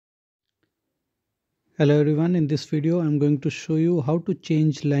Hello everyone, in this video I'm going to show you how to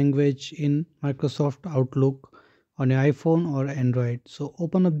change language in Microsoft Outlook on your iPhone or Android. So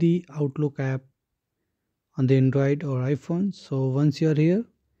open up the Outlook app on the Android or iPhone. So once you're here,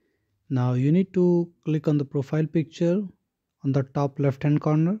 now you need to click on the profile picture on the top left hand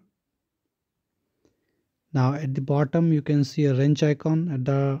corner. Now at the bottom you can see a wrench icon at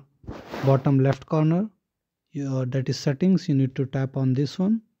the bottom left corner. That is settings. You need to tap on this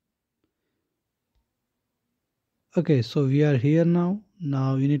one. Okay, so we are here now.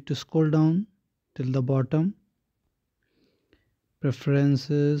 Now you need to scroll down till the bottom.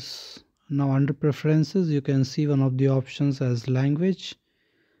 Preferences. Now under preferences you can see one of the options as language,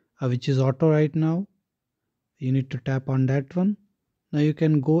 which is auto right now. You need to tap on that one. Now you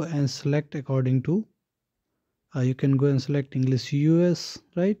can go and select according to you can go and select English US,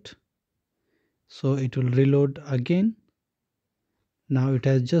 right? So it will reload again. Now it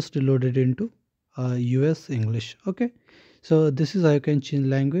has just reloaded into US English. Okay, so this is how you can change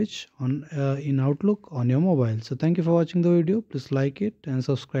language on in Outlook on your mobile. So thank you for watching the video. Please like it and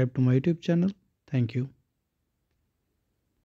subscribe to my YouTube channel. Thank you.